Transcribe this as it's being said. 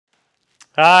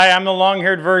Hi, I'm the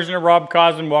long-haired version of Rob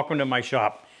Cosman. Welcome to my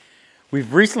shop.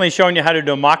 We've recently shown you how to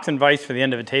do a Moxon vise for the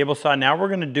end of a table saw. Now we're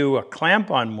going to do a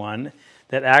clamp-on one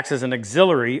that acts as an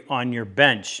auxiliary on your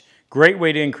bench. Great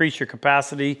way to increase your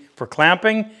capacity for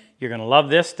clamping. You're going to love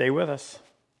this. Stay with us.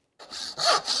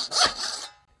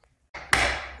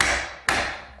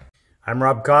 I'm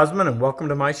Rob Cosman, and welcome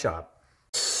to my shop.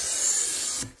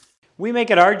 We make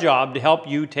it our job to help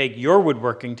you take your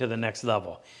woodworking to the next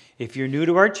level. If you're new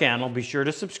to our channel, be sure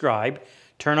to subscribe,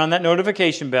 turn on that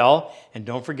notification bell, and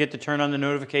don't forget to turn on the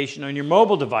notification on your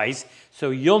mobile device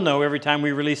so you'll know every time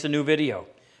we release a new video.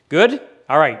 Good?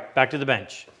 All right, back to the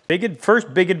bench.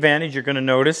 First big advantage you're going to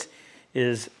notice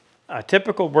is a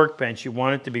typical workbench. You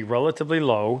want it to be relatively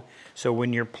low, so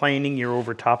when you're planing, you're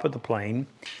over top of the plane.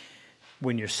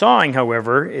 When you're sawing,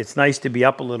 however, it's nice to be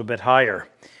up a little bit higher.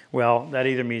 Well, that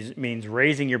either means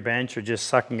raising your bench or just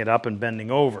sucking it up and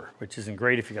bending over, which isn't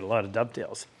great if you got a lot of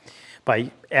dovetails.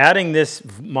 By adding this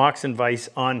Moxon vise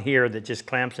on here that just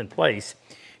clamps in place,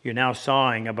 you're now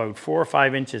sawing about 4 or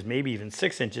 5 inches, maybe even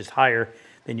 6 inches higher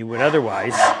than you would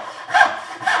otherwise,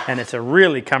 and it's a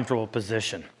really comfortable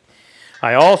position.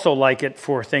 I also like it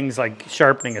for things like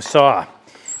sharpening a saw,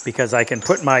 because I can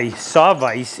put my saw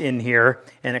vise in here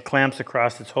and it clamps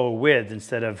across its whole width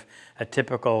instead of a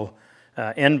typical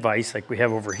end vise like we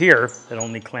have over here that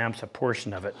only clamps a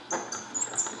portion of it.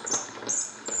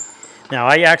 Now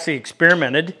I actually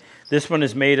experimented. This one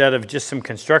is made out of just some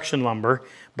construction lumber,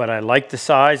 but I like the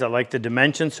size, I like the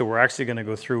dimensions, so we're actually going to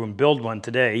go through and build one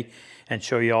today and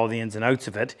show you all the ins and outs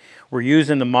of it. We're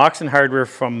using the Moxon hardware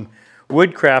from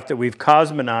Woodcraft that we've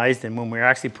Cosmanized, and when we're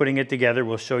actually putting it together,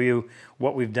 we'll show you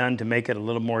what we've done to make it a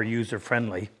little more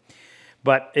user-friendly.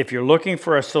 But if you're looking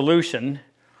for a solution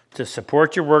to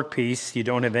support your workpiece, you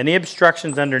don't have any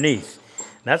obstructions underneath.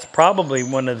 That's probably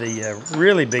one of the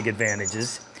really big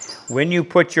advantages. When you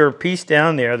put your piece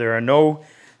down there, there are no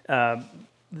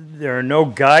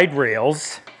guide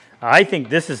rails. I think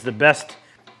this is the best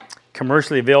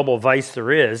commercially available vise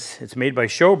there is. It's made by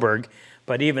Schoberg,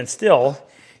 but even still,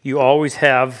 you always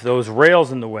have those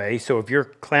rails in the way. So if you're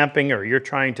clamping or you're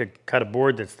trying to cut a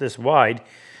board that's this wide,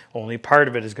 only part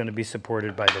of it is going to be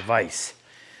supported by the vise.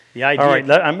 The idea, all right,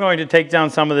 I'm going to take down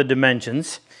some of the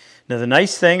dimensions. Now the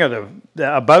nice thing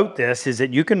about this is that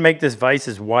you can make this vise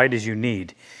as wide as you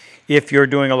need. If you're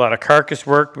doing a lot of carcass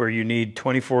work where you need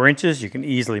 24 inches, you can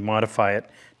easily modify it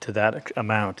to that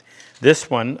amount. This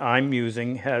one I'm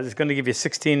using is going to give you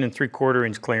 16 3/4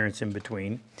 inch clearance in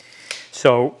between.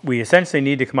 So we essentially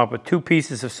need to come up with 2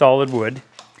 pieces of solid wood,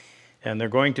 and they're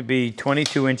going to be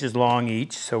 22 inches long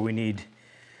each. So we need,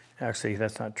 actually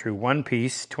that's not true, 1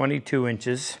 piece, 22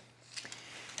 inches.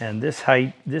 And this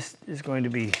height, this is going to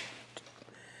be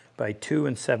by 2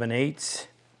 7/8.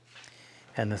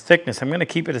 And the thickness, I'm going to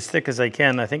keep it as thick as I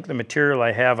can. I think the material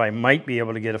I have, I might be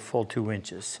able to get a full 2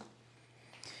 inches.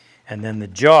 And then the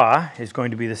jaw is going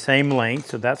to be the same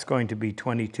length, so that's going to be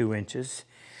 22 inches.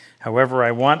 However,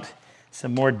 I want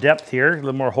some more depth here, a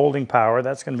little more holding power.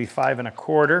 That's going to be 5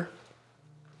 1/4.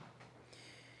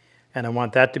 And I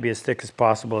want that to be as thick as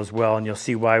possible as well, and you'll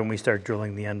see why when we start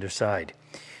drilling the underside.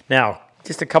 Now,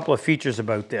 just a couple of features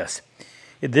about this.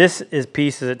 This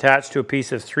piece is attached to a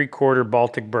piece of 3/4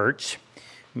 Baltic birch.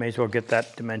 May as well get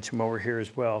that dimension over here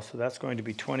as well. So that's going to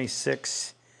be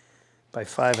 26 by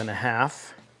 5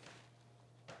 1/2.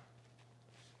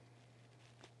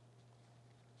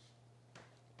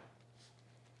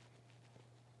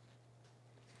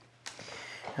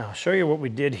 Now I'll show you what we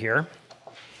did here.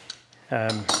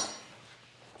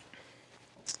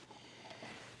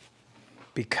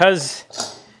 Because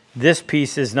this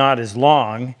piece is not as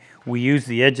long, we use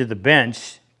the edge of the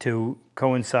bench to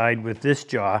coincide with this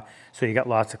jaw, so you got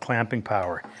lots of clamping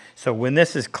power. So when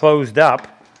this is closed up,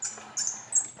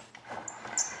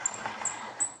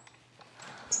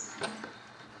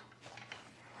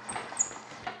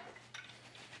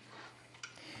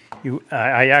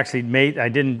 I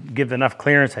didn't give enough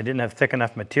clearance, I didn't have thick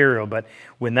enough material, but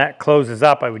when that closes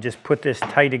up, I would just put this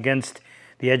tight against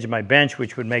the edge of my bench,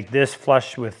 which would make this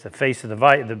flush with the face of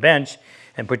the bench,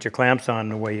 and put your clamps on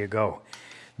and away you go.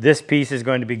 This piece is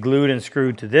going to be glued and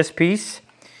screwed to this piece,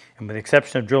 and with the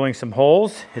exception of drilling some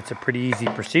holes, it's a pretty easy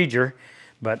procedure,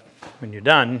 but when you're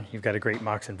done, you've got a great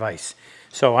Moxon vise.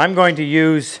 So I'm going to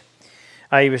use,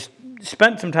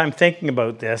 spent some time thinking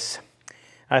about this.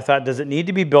 I thought, does it need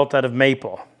to be built out of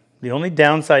maple? The only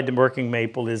downside to working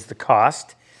maple is the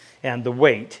cost and the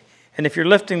weight. And if you're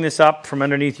lifting this up from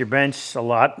underneath your bench a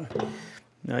lot,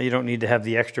 you don't need to have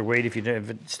the extra weight if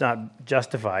it's not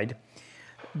justified.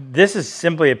 This is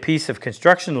simply a piece of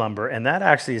construction lumber, and that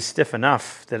actually is stiff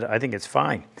enough that I think it's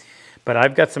fine. But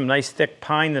I've got some nice thick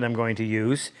pine that I'm going to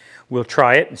use. We'll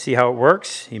try it and see how it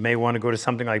works. You may want to go to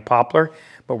something like poplar,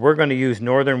 but we're going to use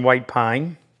northern white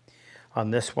pine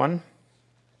on this one.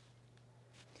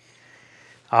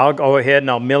 I'll go ahead and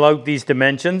I'll mill out these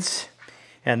dimensions,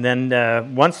 and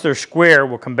once they're square,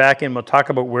 we'll come back in. We'll talk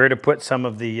about where to put some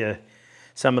of the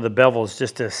bevels,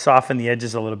 just to soften the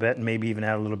edges a little bit and maybe even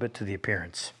add a little bit to the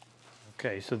appearance.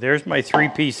 Okay, so there's my 3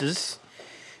 pieces,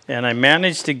 and I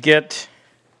managed to get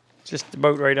just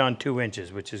about right on 2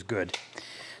 inches, which is good.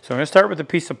 So I'm going to start with a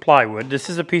piece of plywood. This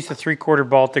is a piece of 3/4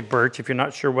 Baltic birch. If you're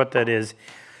not sure what that is,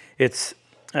 it's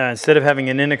instead of having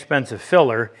an inexpensive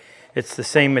filler, it's the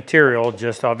same material,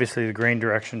 just obviously the grain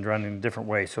direction run in a different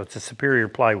way. So it's a superior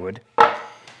plywood.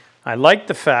 I like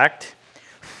the fact,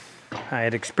 I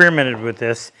had experimented with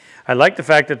this, I like the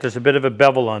fact that there's a bit of a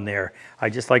bevel on there. I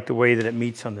just like the way that it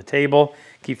meets on the table,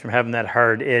 keeps from having that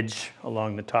hard edge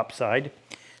along the top side.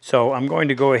 So I'm going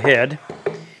to go ahead,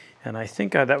 and I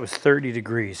think that was 30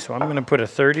 degrees. So I'm going to put a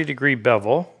 30-degree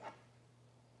bevel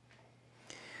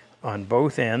on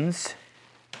both ends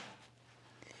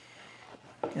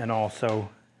and also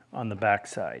on the back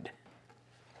side.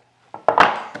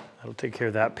 That'll take care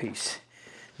of that piece.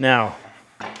 Now,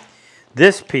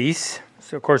 this piece,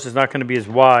 so of course it's not going to be as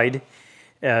wide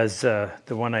as the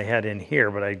one I had in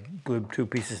here, but I glued 2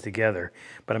 pieces together.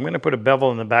 But I'm going to put a bevel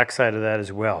on the back side of that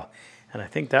as well. And I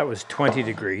think that was 20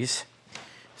 degrees.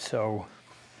 So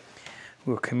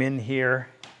we'll come in here,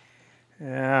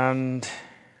 and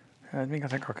I think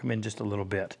I'll come in just a little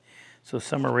bit. So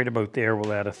somewhere right about there,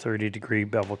 we'll add a 30-degree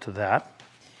bevel to that.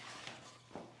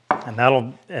 And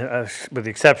that'll, with the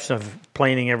exception of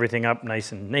planing everything up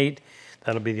nice and neat,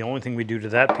 that'll be the only thing we do to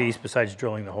that piece besides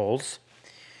drilling the holes.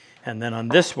 And then on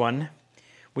this one,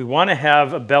 we want to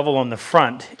have a bevel on the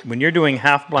front. When you're doing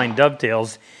half-blind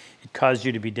dovetails, it causes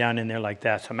you to be down in there like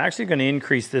that. So I'm actually going to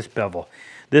increase this bevel.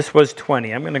 This was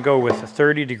 20. I'm going to go with a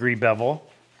 30-degree bevel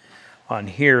on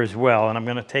here as well, and I'm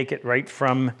going to take it right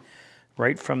from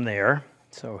there.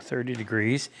 So 30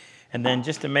 degrees. And then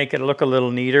just to make it look a little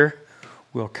neater,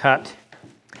 we'll cut.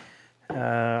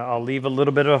 I'll leave a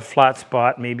little bit of a flat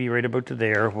spot, maybe right about to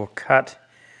there. We'll cut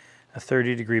a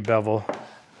 30-degree bevel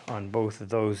on both of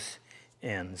those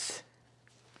ends.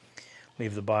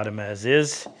 Leave the bottom as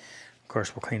is. Of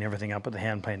course, we'll clean everything up with the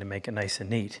hand plane to make it nice and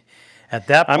neat. At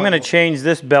that point, I'm going to change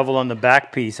this bevel on the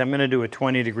back piece. I'm going to do a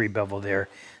 20-degree bevel there.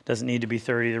 Doesn't need to be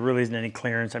 30. There really isn't any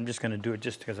clearance. I'm just going to do it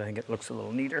just because I think it looks a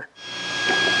little neater.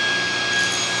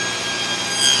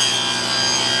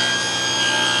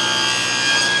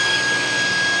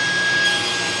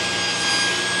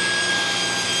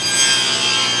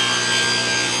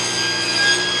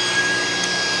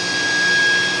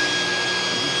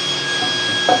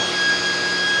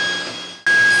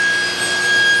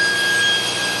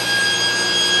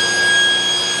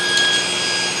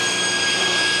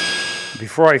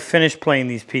 Before I finish planing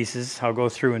these pieces, I'll go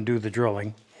through and do the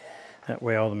drilling. That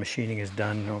way all the machining is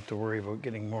done. You don't have to worry about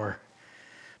getting more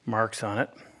marks on it.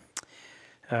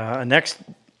 Next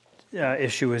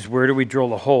issue is, where do we drill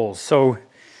the holes? So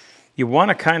you want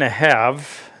to kind of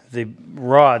have the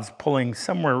rods pulling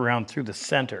somewhere around through the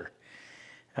center.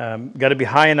 Got to be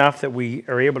high enough that we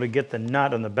are able to get the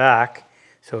nut on the back.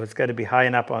 So it's got to be high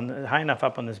enough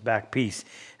up on this back piece.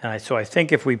 And so I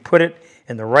think if we put it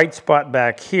in the right spot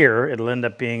back here, it'll end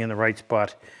up being in the right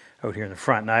spot out here in the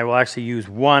front. And I will actually use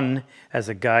one as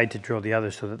a guide to drill the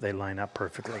other so that they line up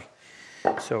perfectly.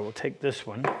 So we'll take this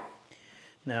one.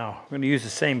 Now, I'm going to use the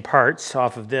same parts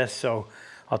off of this. So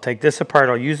I'll take this apart.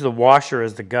 I'll use the washer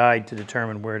as the guide to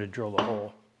determine where to drill the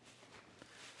hole.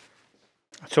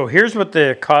 So here's what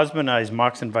the Cosmanized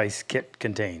Moxon Vise kit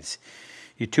contains.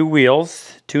 Your 2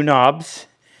 wheels, 2 knobs,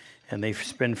 and they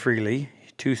spin freely,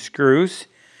 2 screws,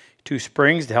 2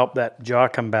 springs to help that jaw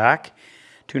come back,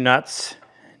 2 nuts,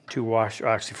 2 washers,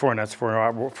 actually 4 nuts,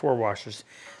 4 washers,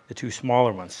 the 2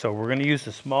 smaller ones. So we're going to use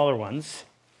the smaller ones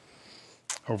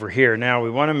over here. Now we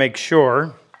want to make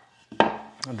sure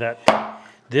that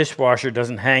this washer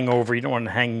doesn't hang over. You don't want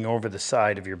it hanging over the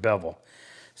side of your bevel.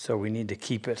 So we need to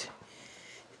keep it,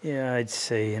 yeah, I'd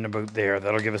say in about there.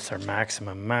 That'll give us our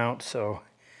maximum mount. So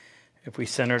if we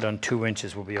center it on 2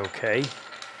 inches, we'll be okay.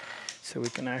 So we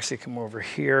can actually come over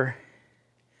here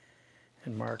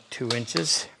and mark 2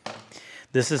 inches.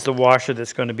 This is the washer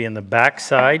that's going to be in the back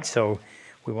side, so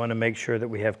we want to make sure that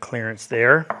we have clearance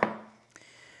there.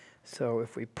 So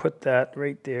if we put that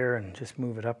right there and just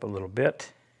move it up a little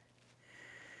bit,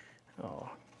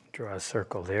 I'll draw a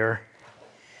circle there.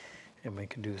 And we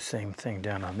can do the same thing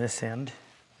down on this end.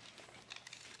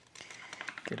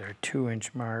 Get our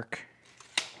 2-inch mark.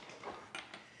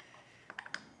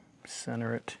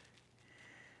 Center it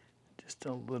Just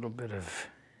a little bit of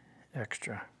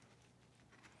extra.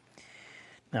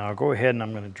 Now I'll go ahead and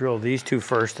I'm going to drill these two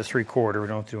first to 3/4. We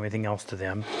don't have to do anything else to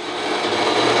them.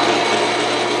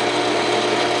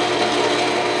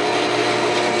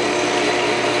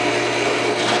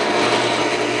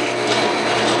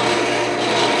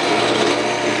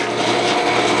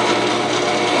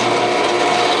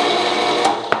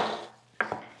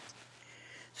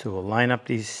 So we'll line up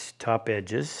these top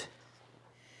edges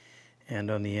and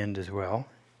on the end as well.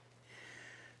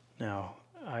 Now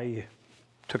I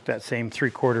took that same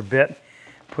 3/4 bit,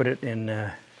 put it in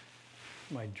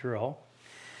my drill.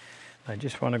 I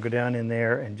just want to go down in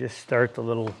there and just start the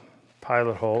little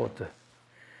pilot hole at the,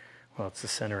 well, it's the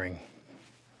centering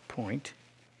point.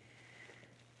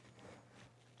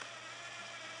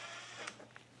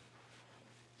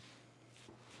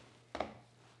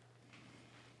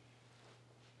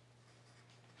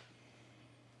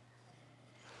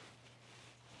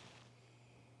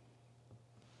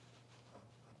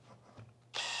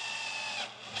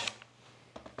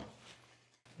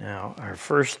 Now our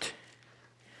first,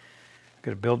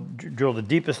 I'm going to drill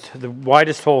the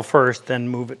widest hole first, then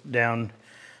move it down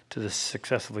to the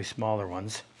successively smaller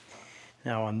ones.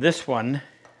 Now on this one,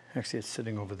 actually it's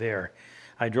sitting over there,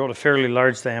 I drilled a fairly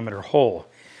large diameter hole.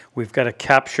 We've got to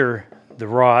capture the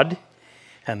rod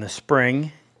and the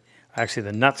spring. Actually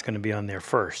the nut's going to be on there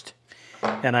first.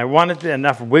 And I wanted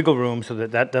enough wiggle room so that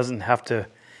that doesn't have to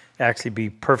actually be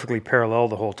perfectly parallel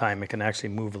the whole time. It can actually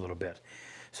move a little bit.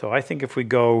 So I think if we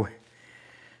go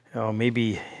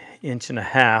maybe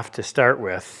 1.5 inches to start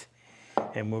with,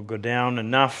 and we'll go down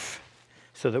enough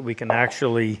so that we can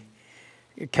actually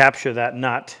capture that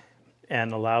nut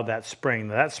and allow that spring.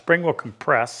 Now, that spring will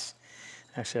compress.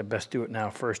 Actually, I best do it now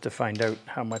first to find out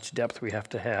how much depth we have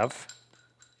to have.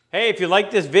 Hey, if you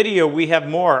like this video, we have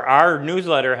more. Our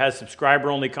newsletter has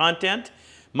subscriber-only content,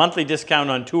 monthly discount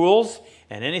on tools,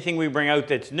 and anything we bring out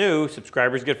that's new,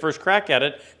 subscribers get first crack at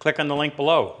it. Click on the link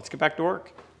below. Let's get back to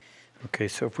work. Okay,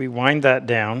 so if we wind that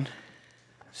down,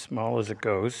 small as it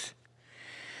goes,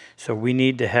 so we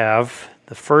need to have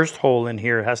the first hole in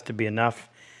here has to be enough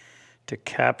to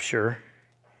capture.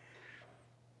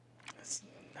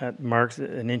 That marks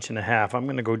 1.5 inches. I'm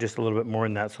going to go just a little bit more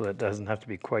than that so that it doesn't have to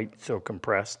be quite so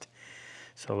compressed.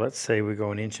 So let's say we go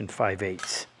 1 5/8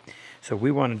 inches. So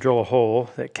we want to drill a hole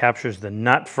that captures the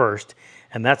nut first,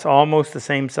 and that's almost the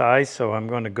same size, so I'm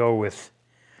going to go with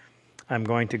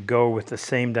the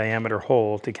same diameter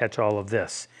hole to catch all of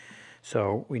this.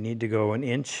 So we need to go 1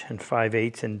 5/8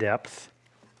 inches in depth,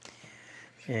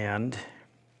 and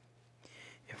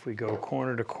if we go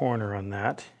corner to corner on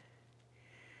that,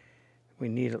 we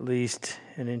need at least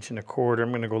 1.25 inches. I'm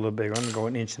going to go a little bigger. I'm going to go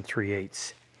 1 3/8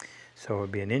 inches. So it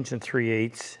would be 1 3/8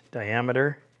 inches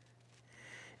diameter,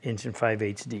 1 5/8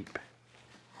 inches deep.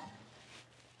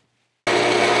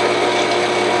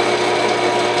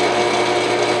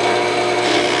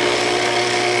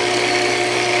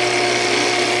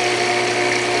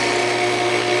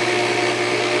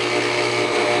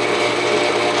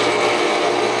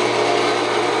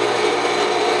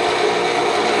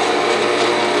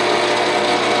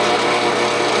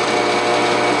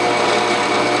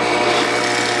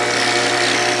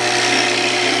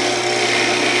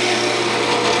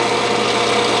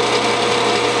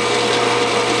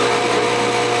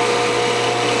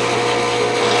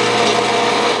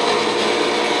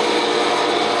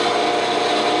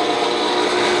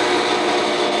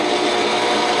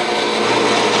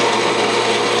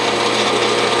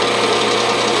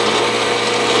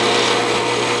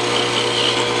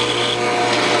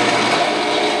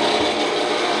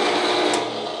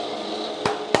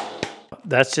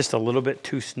 That's just a little bit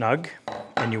too snug,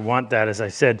 and you want that, as I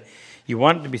said, you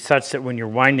want it to be such that when you're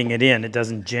winding it in, it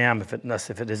doesn't jam unless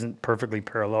it isn't perfectly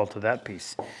parallel to that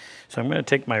piece. So I'm going to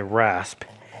take my rasp,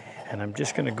 and I'm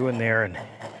just going to go in there and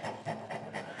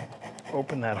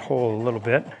open that hole a little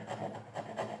bit.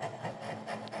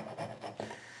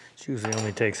 It usually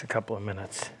only takes a couple of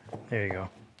minutes. There you go.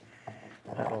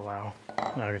 That'll allow.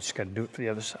 Now I just got to do it for the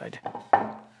other side.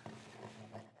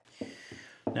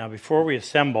 Now before we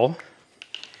assemble,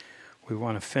 we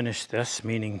want to finish this,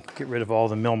 meaning get rid of all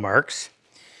the mill marks.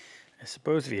 I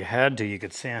suppose if you had to, you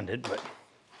could sand it, but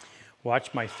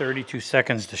watch my 32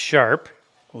 seconds to sharp.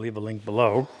 We'll leave a link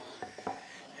below,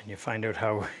 and you find out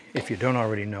how, if you don't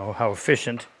already know, how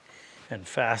efficient and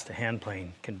fast a hand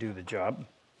plane can do the job.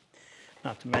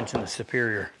 Not to mention the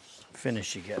superior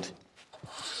finish you get.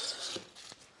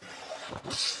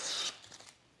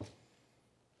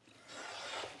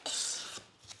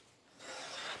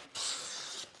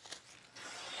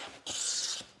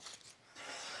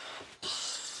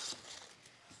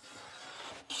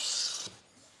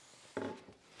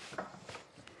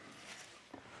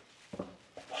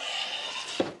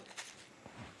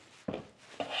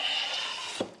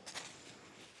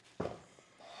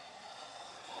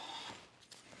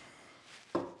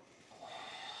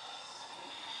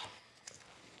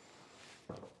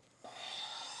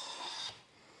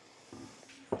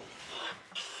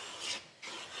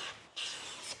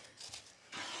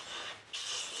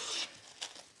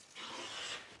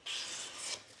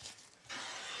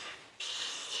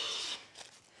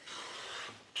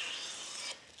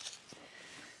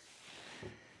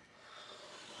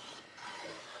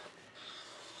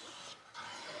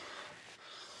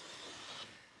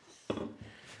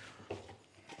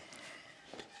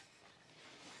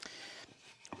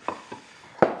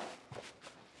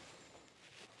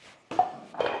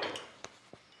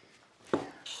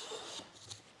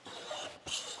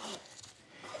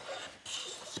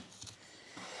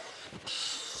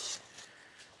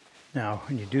 Now,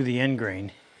 when you do the end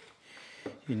grain,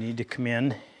 you need to come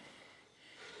in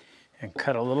and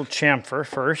cut a little chamfer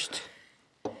first,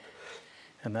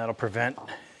 and that'll prevent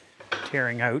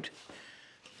tearing out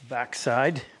the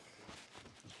backside.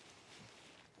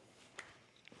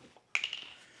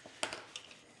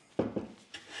 You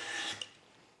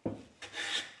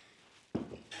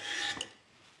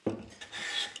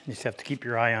just have to keep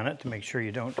your eye on it to make sure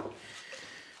you don't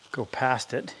go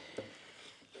past it.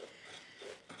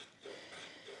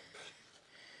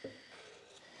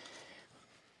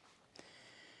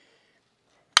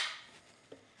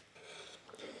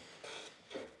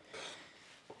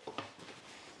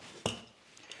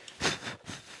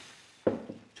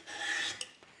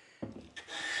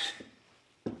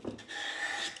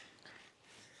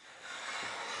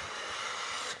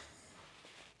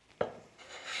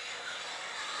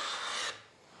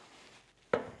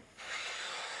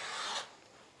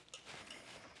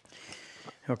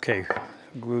 Okay,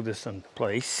 glue this in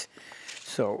place.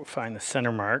 So find the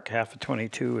center mark. Half of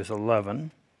 22 is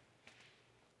 11.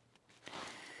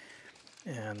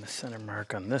 And the center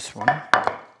mark on this one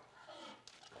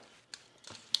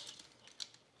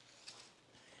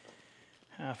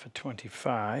half of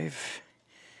 25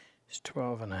 is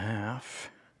 12 and a half.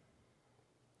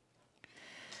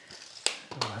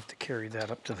 I'll have to carry that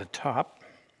up to the top.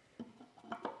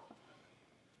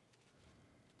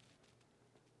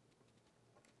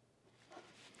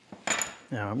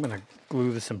 Now I'm going to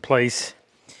glue this in place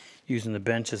using the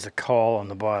bench as a caul on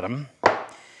the bottom.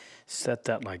 Set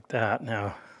that like that.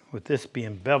 Now with this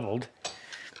being beveled,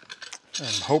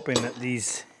 I'm hoping that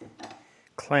these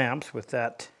clamps with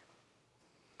that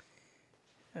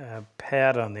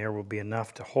pad on there will be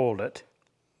enough to hold it.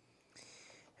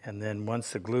 And then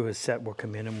once the glue is set, we'll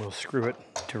come in and we'll screw it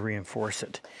to reinforce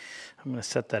it. I'm going to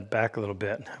set that back a little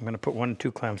bit. I'm going to put 1 or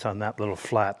 2 clamps on that little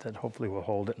flat that hopefully will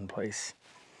hold it in place.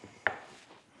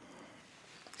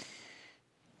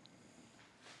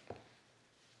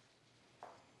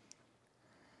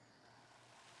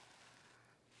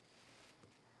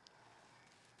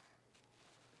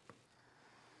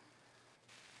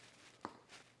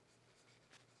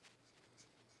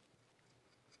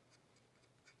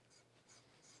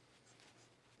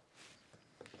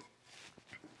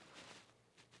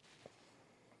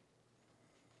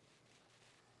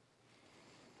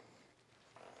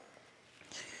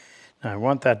 Now I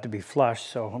want that to be flush,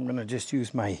 so I'm going to just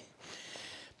use my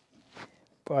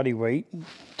body weight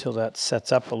until that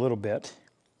sets up a little bit.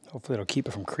 Hopefully it'll keep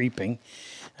it from creeping.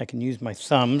 I can use my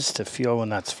thumbs to feel when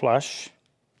that's flush.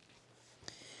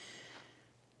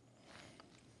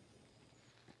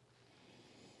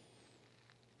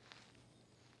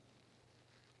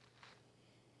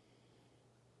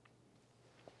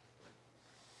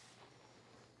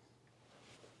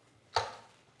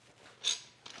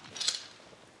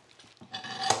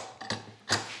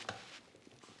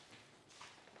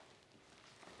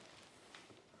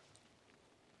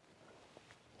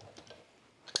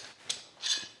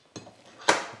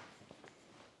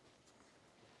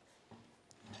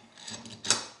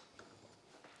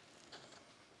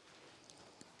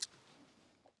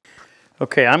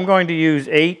 Okay, I'm going to use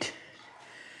 8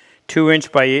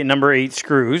 2-inch by 8, number 8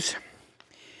 screws,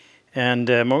 and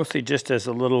mostly just as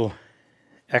a little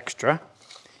extra.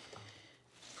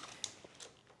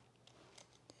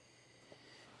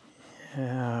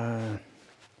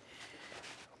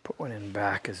 Put one in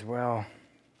back as well.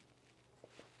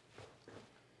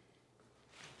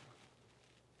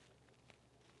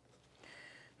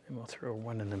 And we'll throw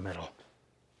one in the middle.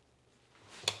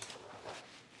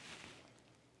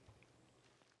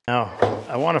 Now,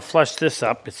 I want to flush this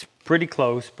up. It's pretty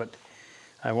close, but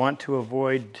I want to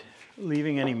avoid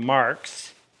leaving any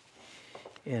marks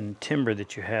in timber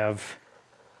that you have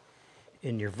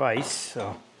in your vise.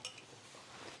 So,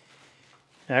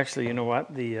 actually, you know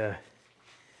what? This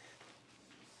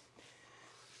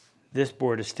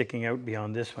board is sticking out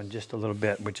beyond this one just a little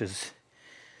bit, which is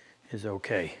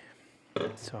okay.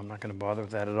 So I'm not going to bother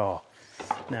with that at all.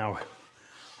 Now,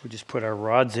 we just put our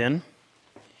rods in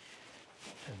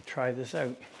and try this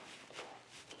out.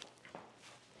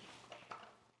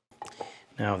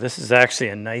 Now this is actually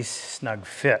a nice snug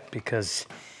fit because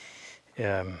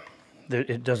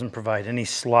it doesn't provide any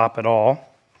slop at all.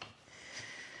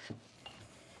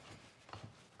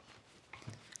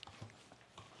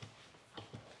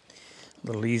 A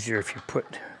little easier if you put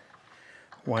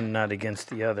one nut against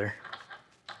the other.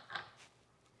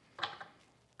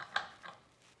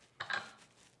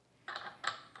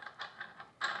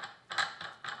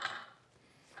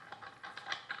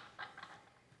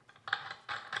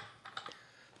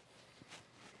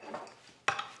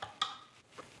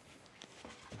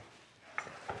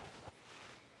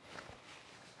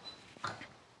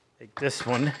 Take this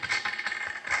one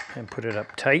and put it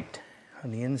up tight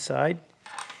on the inside.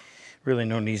 Really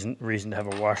no reason to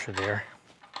have a washer there.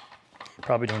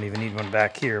 Probably don't even need one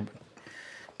back here, but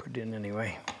put it in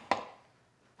anyway.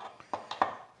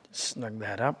 Just snug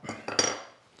that up.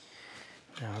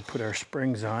 Now we put our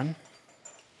springs on.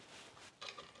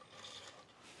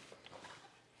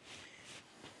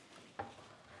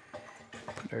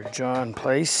 Put our jaw in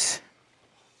place.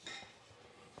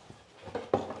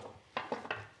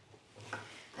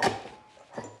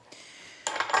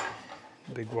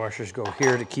 Big washers go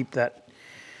here to keep that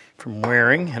from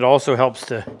wearing. It also helps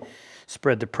to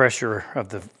spread the pressure of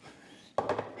the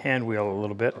hand wheel a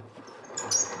little bit.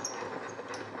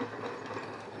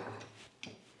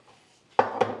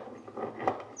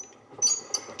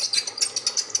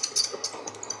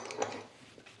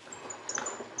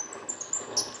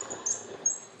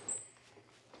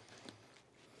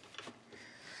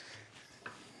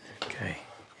 Okay,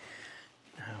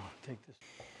 now take this.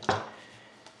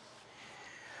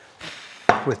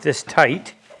 With this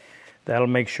tight, that'll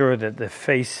make sure that the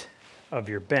face of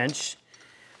your bench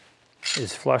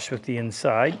is flush with the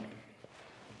inside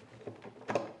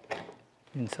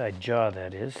jaw,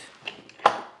 that is.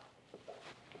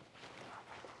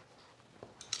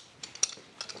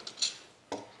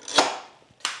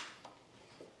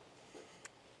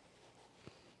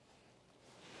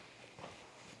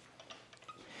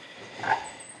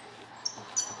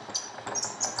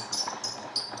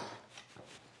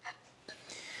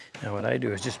 Now what I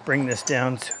do is just bring this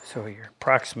down so you're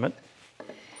approximate.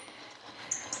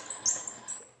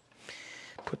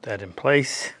 Put that in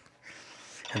place.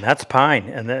 And that's pine,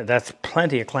 and that's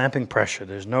plenty of clamping pressure.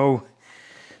 There's no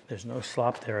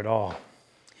slop there at all.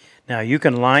 Now you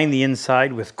can line the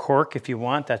inside with cork if you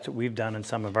want. That's what we've done in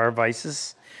some of our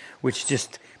vices, which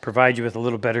just provides you with a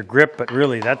little better grip, but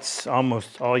really that's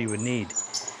almost all you would need.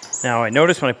 Now I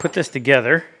notice when I put this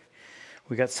together,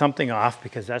 we got something off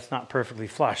because that's not perfectly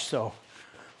flush. So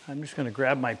I'm just going to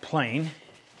grab my plane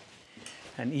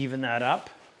and even that up.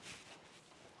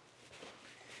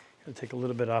 I'll take a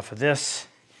little bit off of this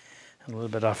and a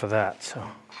little bit off of that. So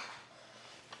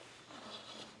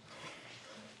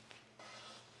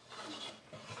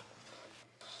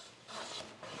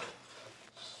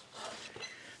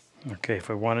okay, if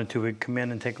I wanted to, we'd come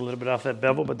in and take a little bit off that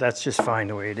bevel, but that's just fine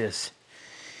the way it is.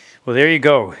 Well, there you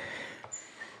go.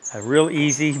 A real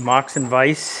easy Moxon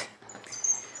vise.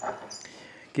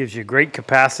 Gives you great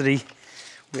capacity.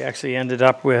 We actually ended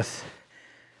up with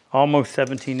almost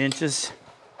 17 inches.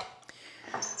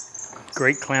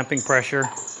 Great clamping pressure.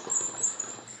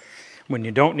 When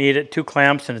you don't need it, 2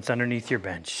 clamps and it's underneath your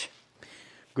bench.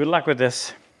 Good luck with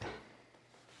this.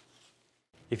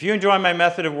 If you enjoy my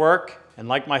method of work and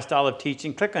like my style of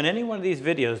teaching, click on any one of these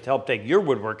videos to help take your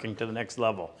woodworking to the next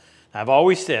level. I've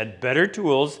always said better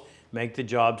tools make the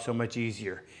job so much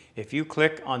easier. If you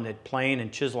click on the plane and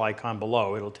chisel icon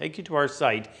below, it'll take you to our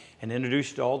site and introduce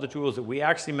you to all the tools that we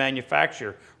actually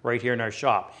manufacture right here in our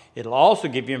shop. It'll also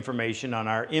give you information on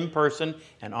our in-person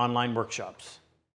and online workshops.